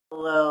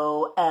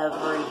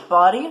Hello,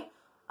 everybody.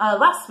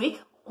 Last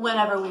week,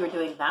 whenever we were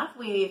doing math,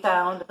 we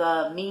found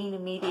the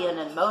mean, median,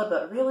 and mode,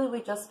 but really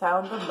we just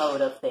found the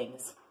mode of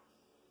things.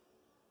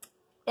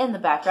 In the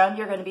background,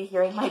 you're going to be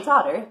hearing my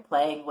daughter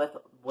playing with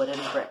wooden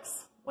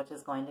bricks, which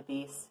is going to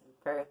be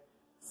super,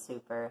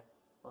 super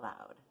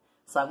loud.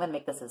 So I'm going to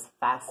make this as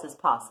fast as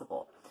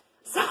possible.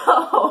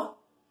 So,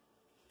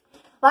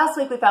 last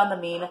week we found the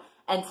mean,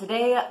 and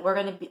today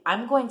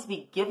I'm going to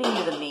be giving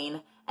you the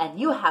mean, and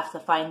you have to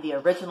find the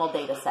original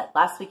data set.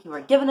 Last week you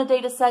were given a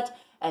data set,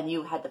 and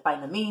you had to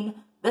find the mean.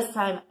 This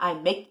time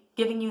I'm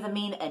giving you the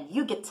mean, and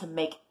you get to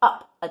make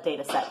up a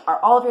data set. Are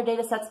all of your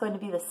data sets going to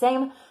be the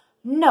same?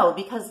 No,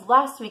 because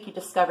last week you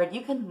discovered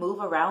you can move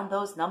around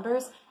those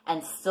numbers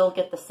and still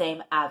get the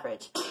same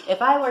average.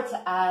 If I were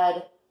to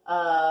add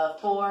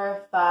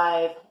 4,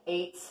 5,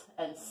 8,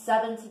 and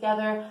 7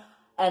 together,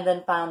 and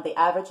then found the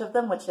average of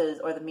them, or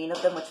the mean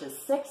of them, which is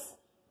 6,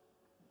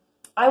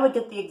 I would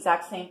get the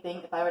exact same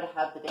thing if I were to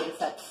have the data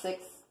set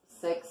 6,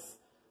 6,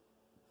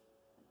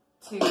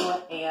 2,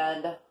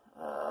 and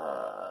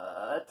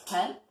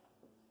 10.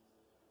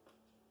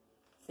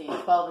 See,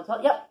 12 and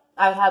 12. Yep,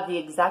 I would have the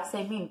exact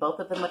same mean. Both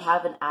of them would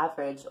have an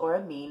average or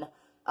a mean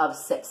of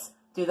 6.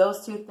 Do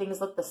those two things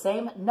look the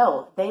same?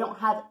 No, they don't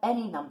have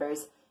any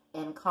numbers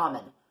in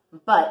common,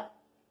 but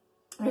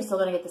you're still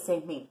going to get the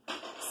same mean.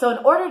 So in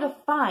order to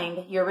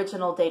find your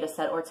original data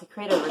set or to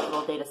create an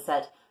original data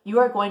set, you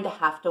are going to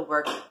have to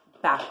work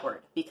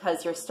backward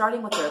because you're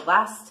starting with your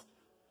last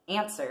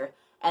answer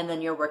and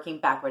then you're working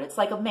backward. It's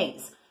like a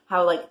maze.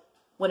 How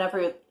whenever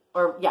you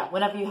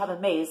have a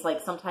maze,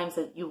 like sometimes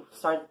you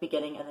start at the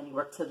beginning and then you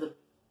work to the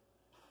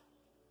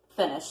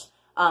finish.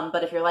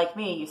 But if you're like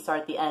me, you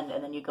start at the end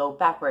and then you go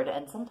backward,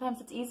 and sometimes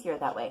it's easier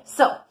that way.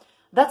 So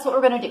that's what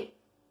we're going to do.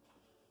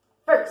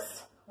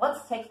 First,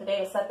 let's take the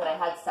data set that I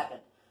had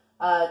second.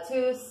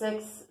 2,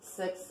 6,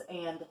 6,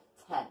 and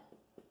 10.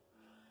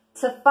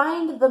 To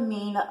find the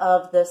mean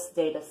of this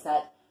data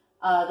set,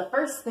 the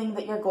first thing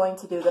that you're going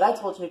to do that I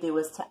told you to do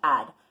is to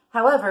add.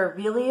 However,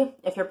 really,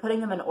 if you're putting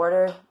them in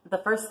order, the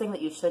first thing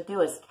that you should do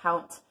is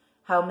count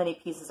how many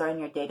pieces are in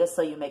your data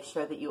so you make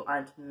sure that you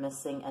aren't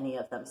missing any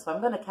of them. So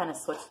I'm going to kind of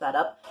switch that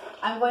up.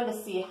 I'm going to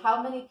see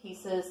how many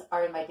pieces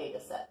are in my data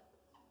set.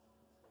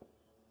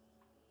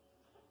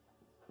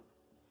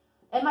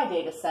 In my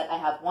data set, I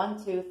have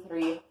 1, 2,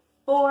 3,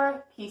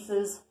 4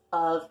 pieces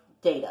of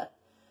data.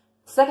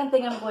 Second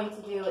thing I'm going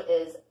to do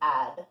is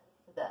add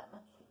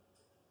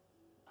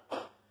them.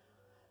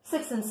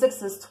 6 and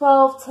 6 is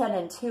 12, 10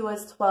 and 2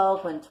 is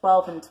 12, and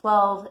 12 and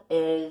 12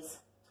 is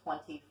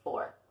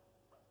 24.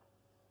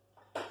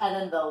 And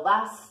then the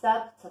last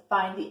step, to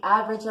find the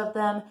average of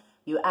them,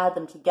 you add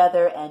them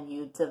together and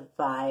you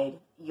divide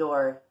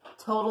your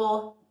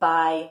total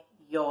by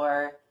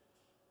your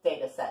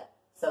data set.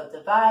 So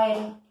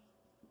divide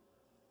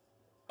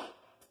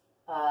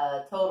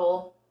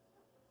total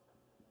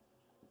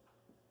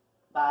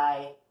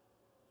by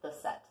the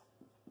set.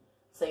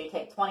 So you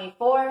take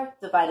 24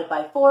 divided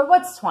by 4.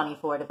 What's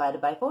 24 divided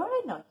by 4?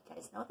 I know you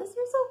guys know this.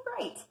 You're so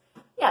bright.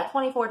 Yeah,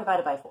 24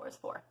 divided by 4 is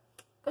 4.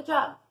 Good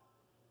job.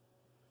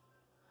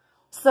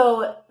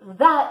 So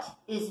that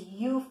is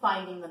you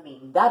finding the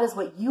mean. That is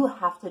what you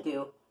have to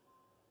do.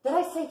 Did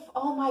I say,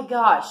 oh my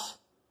gosh.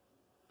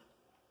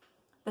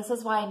 This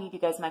is why I need you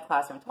guys in my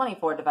classroom.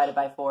 24 divided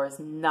by 4 is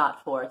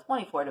not 4.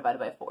 24 divided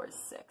by 4 is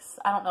 6.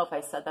 I don't know if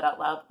I said that out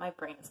loud, but my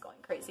brain is going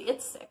crazy.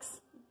 It's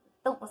 6.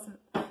 Don't listen.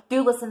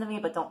 Do listen to me,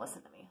 but don't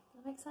listen to me.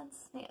 Does that make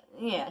sense?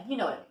 Yeah, you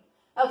know what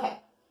I mean. Okay.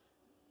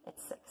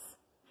 It's 6.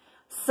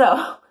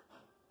 So,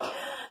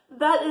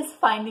 that is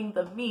finding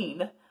the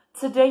mean.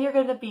 Today you're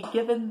going to be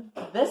given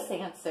this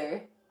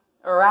answer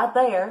right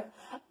there,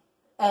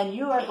 and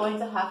you are going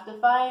to have to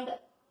find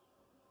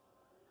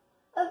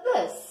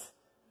this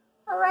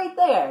right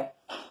there.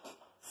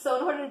 So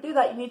in order to do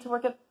that, you need to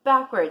work it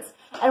backwards.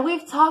 And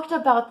we've talked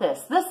about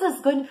this. This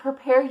is going to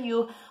prepare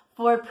you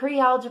for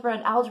pre-algebra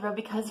and algebra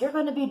because you're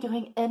going to be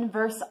doing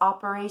inverse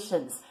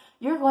operations.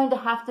 You're going to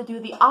have to do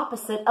the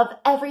opposite of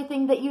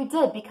everything that you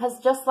did because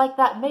just like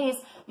that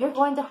maze, you're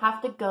going to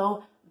have to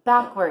go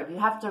backward. You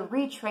have to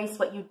retrace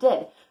what you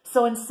did.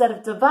 So instead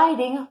of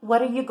dividing,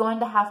 what are you going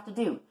to have to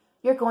do?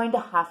 You're going to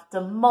have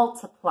to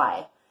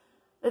multiply.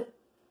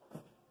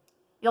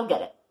 You'll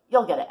get it.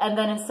 You'll get it. And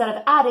then instead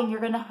of adding, you're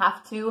going to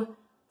have to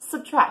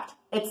subtract.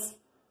 It's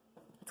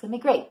going to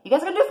be great. You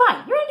guys are going to do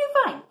fine. You're going to do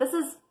fine.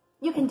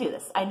 You can do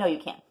this. I know you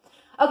can.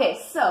 Okay,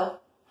 so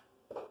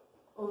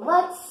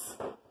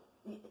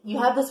you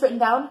have this written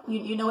down?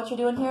 You know what you're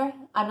doing here?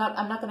 I'm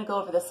not going to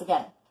go over this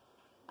again.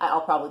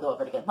 I'll probably go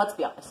over it again. Let's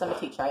be honest. I'm a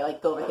teacher. I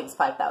go over things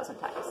 5,000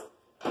 times.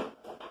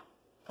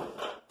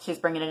 She's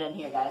bringing it in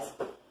here, guys.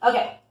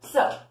 Okay,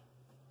 so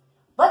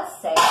let's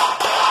say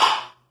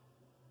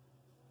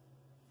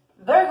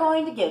they're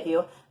going to give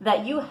you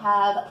that you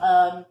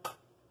have,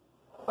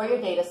 for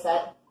your data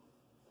set,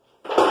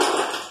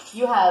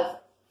 you have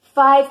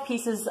 5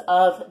 pieces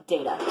of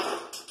data.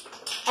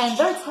 And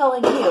they're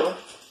telling you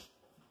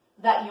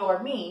that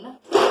your mean,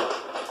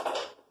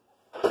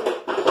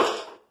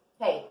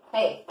 hey,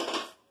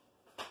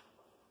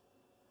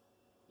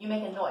 you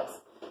make a noise,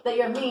 that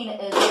your mean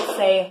is, let's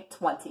say,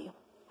 20.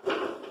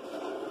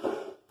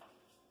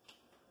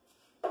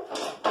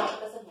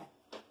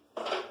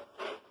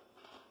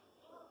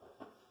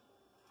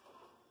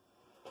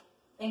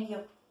 Thank you.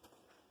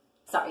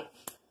 Sorry,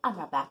 I'm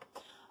right back.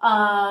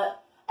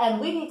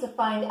 And we need to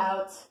find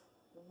out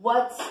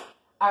what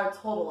our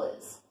total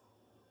is.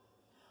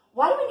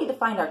 Why do we need to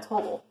find our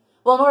total?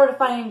 Well, in order to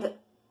find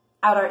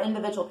out our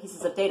individual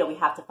pieces of data, we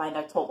have to find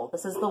our total.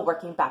 This is the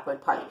working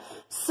backward part.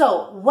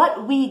 So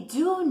what we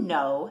do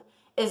know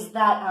is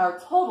that our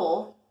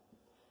total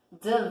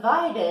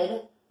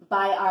divided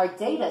by our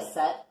data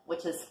set,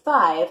 which is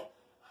 5,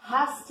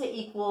 has to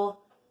equal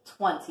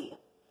 20.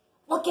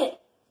 Look at,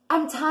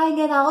 I'm tying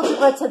in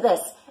algebra to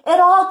this. It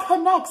all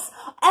connects.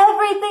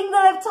 Everything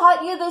that I've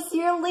taught you this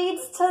year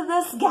leads to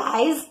this,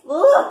 guys.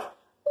 Look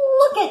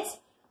at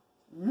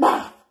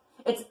math.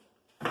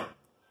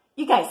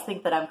 You guys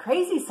think that I'm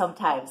crazy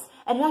sometimes.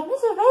 And you're like,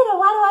 Mrs. Rada,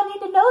 why do I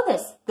need to know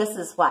this? This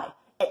is why.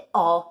 It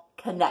all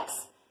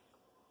connects.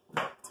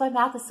 That's why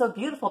math is so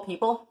beautiful,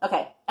 people.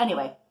 Okay,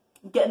 anyway,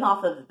 getting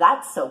off of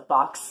that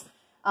soapbox.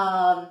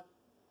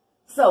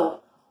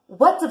 So,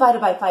 what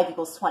divided by 5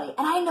 equals 20?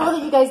 And I know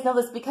that you guys know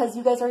this because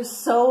you guys are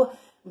so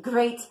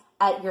great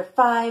at your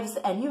 5s,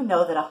 and you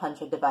know that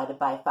 100 divided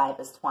by 5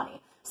 is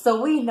 20.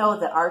 So we know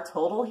that our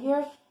total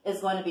here is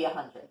going to be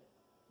 100.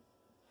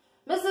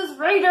 Mrs.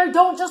 Rader,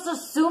 don't just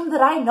assume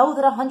that I know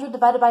that 100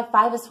 divided by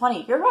 5 is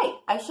 20. You're right.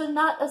 I should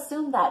not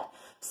assume that.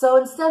 So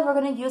instead, we're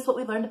going to use what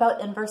we learned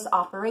about inverse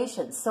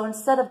operations. So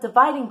instead of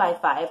dividing by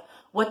 5,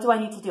 what do I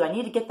need to do? I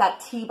need to get that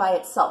t by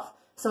itself.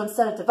 So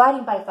instead of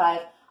dividing by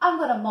 5, I'm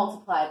going to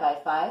multiply by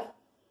 5.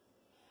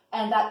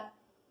 And that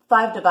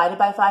 5 divided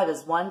by 5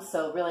 is 1.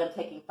 So really, I'm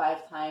taking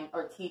 5 times,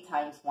 or t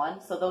times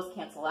 1. So those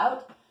cancel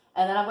out.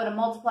 And then I'm going to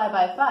multiply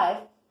by 5.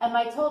 And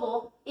my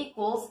total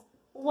equals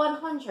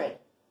 100.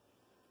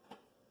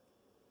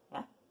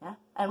 Yeah,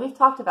 and we've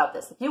talked about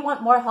this. If you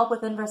want more help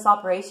with inverse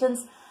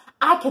operations,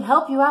 I can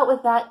help you out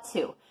with that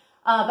too.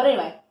 But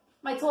anyway,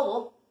 my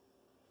total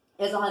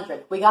is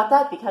 100. We got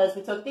that because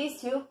we took these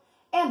two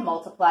and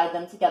multiplied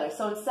them together.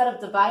 So instead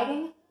of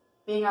dividing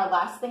being our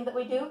last thing that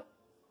we do,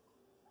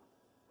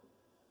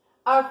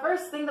 our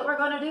first thing that we're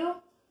going to do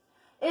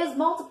is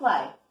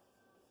multiply.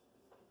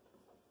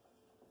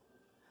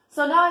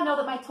 So now I know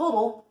that my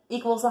total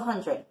equals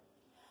 100.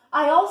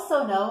 I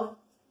also know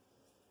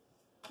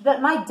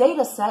that my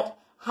data set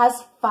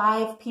has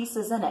 5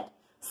 pieces in it.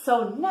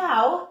 So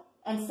now,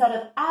 instead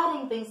of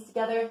adding things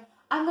together,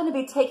 I'm going to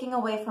be taking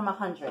away from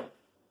 100.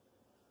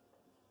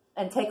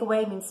 And take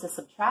away means to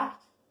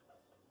subtract.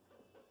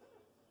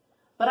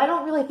 But I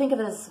don't really think of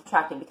it as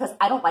subtracting because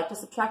I don't like to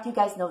subtract. You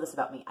guys know this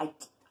about me.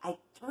 I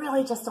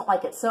really just don't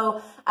like it.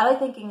 So I like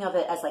thinking of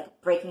it as like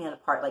breaking it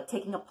apart, like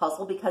taking a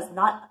puzzle, because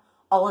not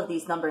all of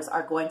these numbers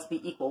are going to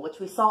be equal,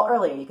 which we saw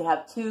earlier. You could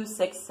have 2,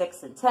 6,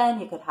 6, and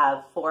 10. You could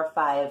have 4,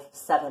 5,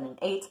 7, and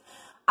 8.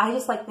 I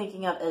just like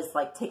thinking of it as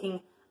like taking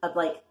a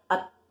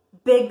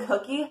big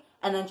cookie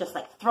and then just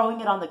like throwing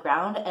it on the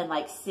ground and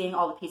like seeing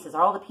all the pieces.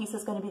 Are all the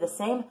pieces going to be the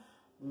same?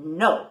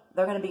 No,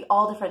 they're going to be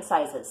all different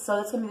sizes. So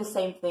it's going to be the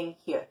same thing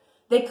here.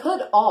 They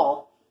could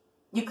all,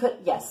 you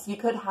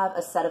could have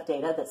a set of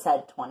data that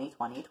said 20,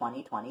 20,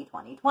 20, 20,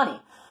 20, 20.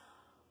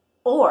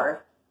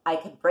 Or I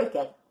could break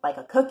it like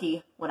a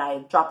cookie when I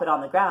drop it on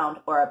the ground,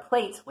 or a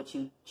plate, which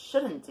you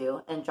shouldn't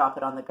do, and drop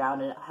it on the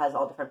ground and it has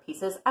all different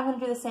pieces. I'm going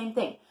to do the same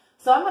thing.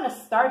 So I'm going to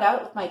start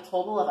out with my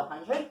total of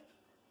 100.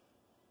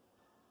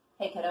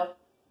 Hey, kiddo.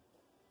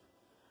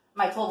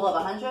 My total of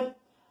 100.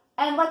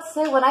 And let's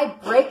say when I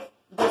break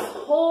this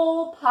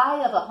whole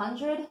pie of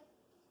 100,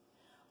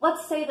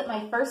 let's say that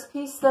my first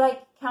piece that I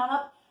count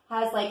up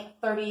has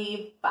like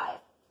 35.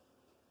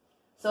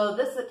 So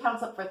this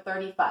counts up for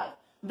 35.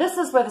 This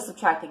is where the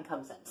subtracting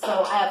comes in.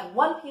 So I have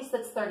one piece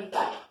that's 35.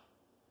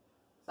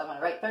 So I'm going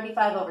to write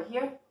 35 over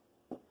here.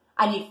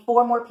 I need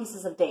 4 more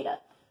pieces of data.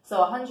 So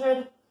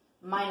 100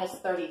 minus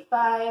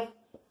 35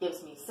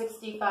 gives me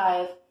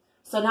 65.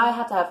 So now I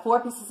have to have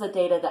 4 pieces of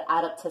data that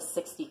add up to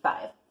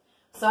 65.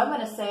 So I'm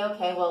going to say,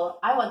 okay, well,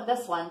 I want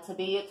this one to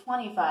be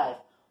 25.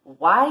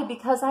 Why?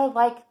 Because I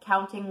like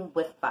counting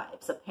with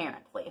 5s,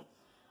 apparently.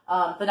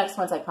 The next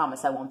ones I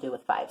promise I won't do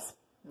with 5s.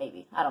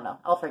 Maybe. I don't know.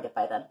 I'll forget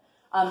by then.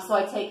 So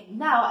I take,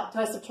 now, do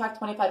I subtract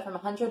 25 from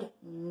 100?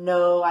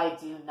 No, I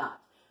do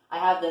not. I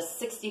have this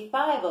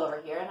 65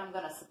 over here, and I'm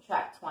going to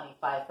subtract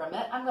 25 from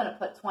it. I'm going to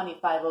put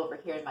 25 over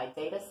here in my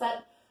data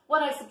set.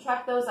 When I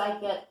subtract those, I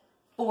get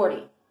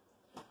 40.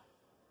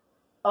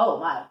 Oh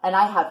my, and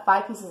I have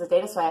 5 pieces of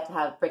data, so I have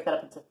to break that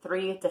up into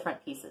 3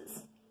 different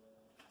pieces.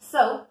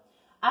 So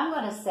I'm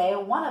going to say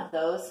one of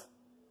those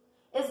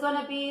is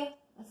going to be,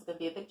 this is going to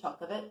be a big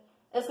chunk of it,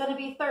 is going to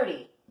be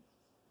 30.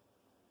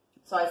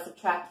 So I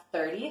subtract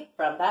 30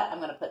 from that. I'm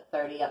going to put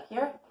 30 up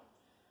here.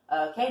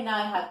 Okay, now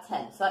I have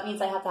 10. So that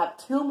means I have to have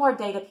 2 more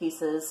data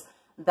pieces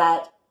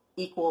that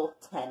equal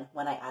 10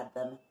 when I add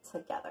them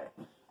together.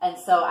 And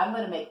so I'm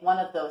going to make one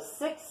of those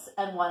 6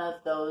 and one of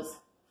those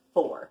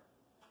 4.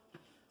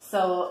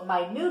 So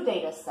my new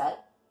data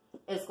set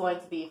is going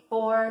to be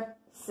 4,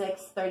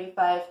 6,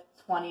 35,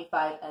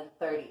 25, and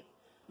 30.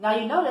 Now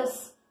you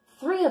notice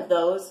 3 of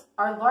those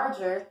are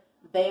larger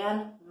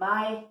than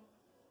my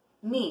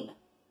mean.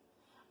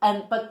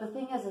 But the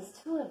thing is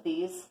 2 of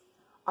these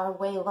are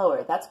way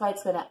lower. That's why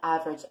it's going to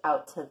average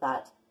out to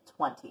that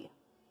 20.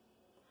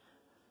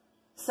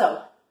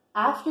 So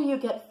after you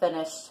get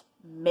finished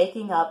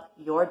making up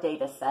your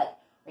data set,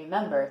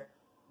 remember,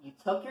 you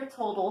took your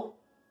total,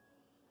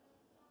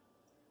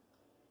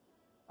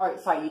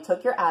 you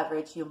took your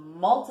average, you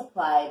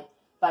multiplied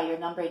by your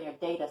number in your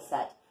data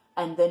set,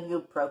 and then you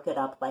broke it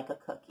up like a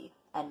cookie,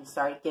 and you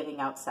started giving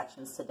out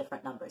sections to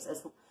different numbers.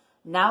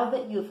 Now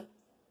that you've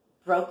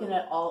broken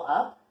it all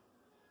up,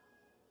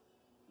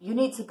 you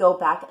need to go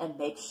back and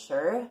make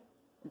sure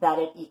that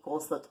it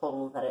equals the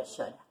total that it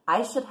should.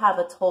 I should have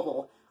a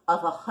total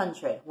of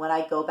 100 when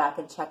I go back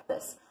and check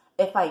this.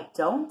 If I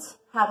don't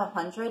have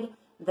 100,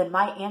 then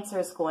my answer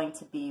is going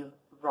to be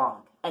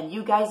wrong. And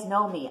you guys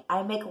know me.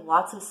 I make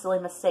lots of silly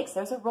mistakes.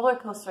 There's a roller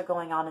coaster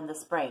going on in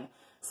this brain.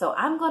 So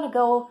I'm going to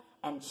go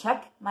and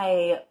check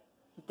my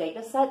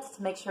data set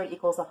to make sure it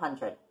equals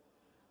 100.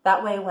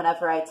 That way,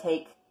 whenever I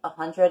take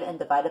 100 and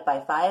divide it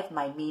by 5,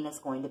 my mean is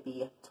going to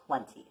be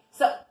 20.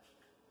 So,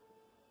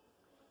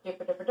 you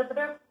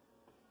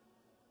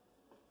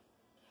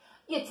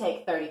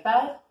take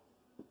 35,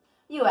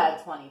 you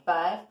add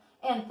 25,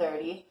 and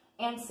 30,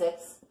 and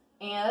 6,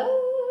 and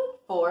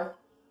 4.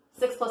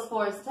 6 plus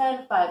 4 is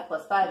 10, 5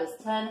 plus 5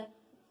 is 10.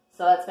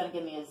 So that's going to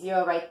give me a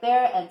 0 right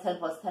there, and 10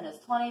 plus 10 is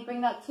 20.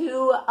 Bring that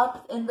 2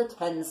 up in the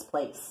tens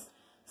place.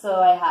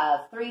 So I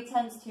have 3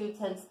 tens, 2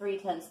 tens, 3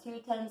 tens,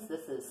 2 tens.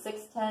 This is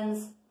 6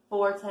 tens,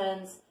 4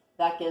 tens.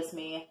 That gives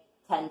me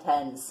 10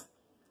 tens,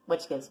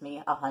 which gives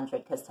me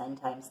 100, because 10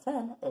 times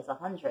 10 is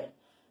 100.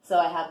 So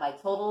I have my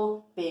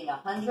total being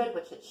 100,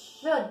 which it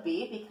should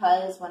be,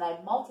 because when I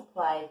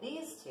multiply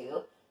these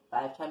two,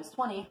 5 times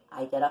 20,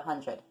 I get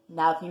 100.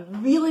 Now, if you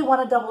really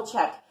want to double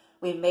check,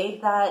 we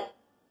made that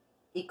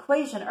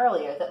equation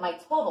earlier that my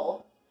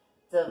total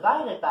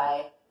divided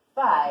by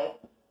 5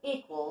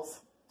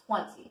 equals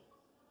 20,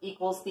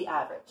 equals the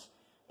average.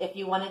 If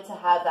you wanted to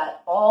have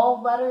that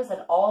all letters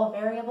and all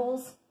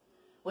variables,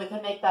 we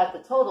can make that the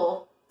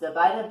total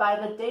divided by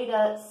the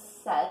data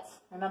set.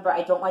 Remember,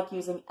 I don't like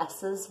using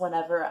S's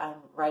whenever I'm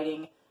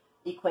writing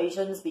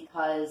equations,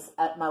 because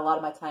a lot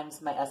of my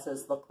times my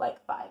S's look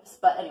like 5s.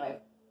 But anyway,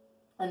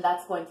 and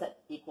that's going to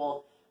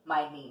equal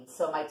my mean.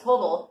 So my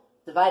total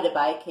divided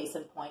by, case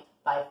in point,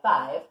 by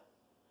 5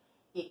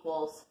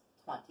 equals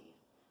 20.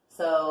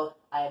 So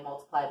I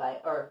multiply by,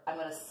 or I'm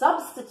going to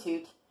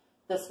substitute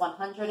this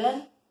 100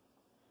 in.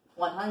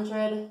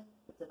 100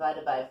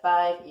 divided by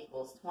 5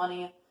 equals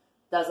 20.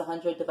 Does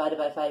 100 divided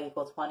by 5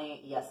 equal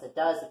 20? Yes, it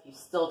does. If you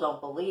still don't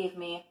believe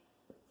me,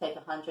 take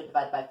 100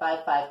 divided by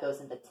 5. 5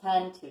 goes into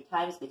 10 2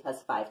 times,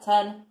 because 5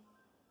 10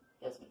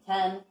 gives me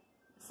 10.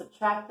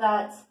 Subtract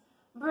that.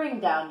 Bring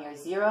down your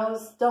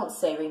zeros. Don't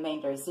say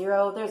remainder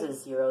 0. There's a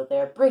 0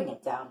 there. Bring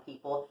it down,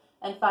 people.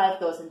 And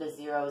 5 goes into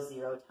 0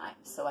 times,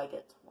 so I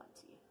get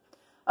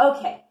 20.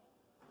 Okay,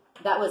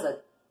 that was a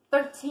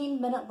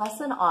 13-minute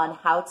lesson on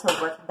how to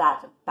work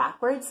that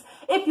backwards.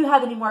 If you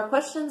have any more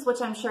questions,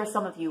 which I'm sure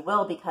some of you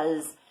will,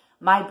 because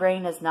my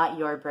brain is not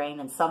your brain,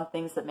 and some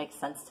things that make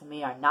sense to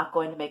me are not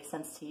going to make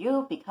sense to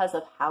you because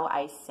of how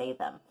I say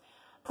them,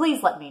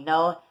 please let me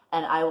know,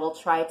 and I will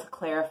try to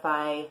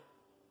clarify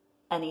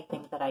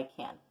anything that I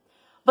can.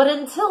 But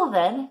until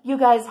then, you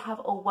guys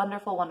have a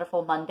wonderful,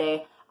 wonderful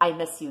Monday. I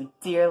miss you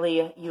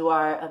dearly. You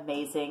are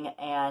amazing,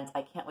 and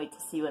I can't wait to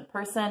see you in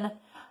person.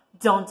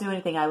 Don't do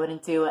anything I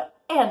wouldn't do,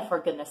 and for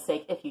goodness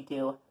sake, if you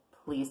do,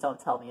 please don't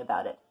tell me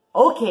about it.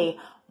 Okay,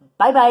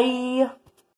 bye-bye.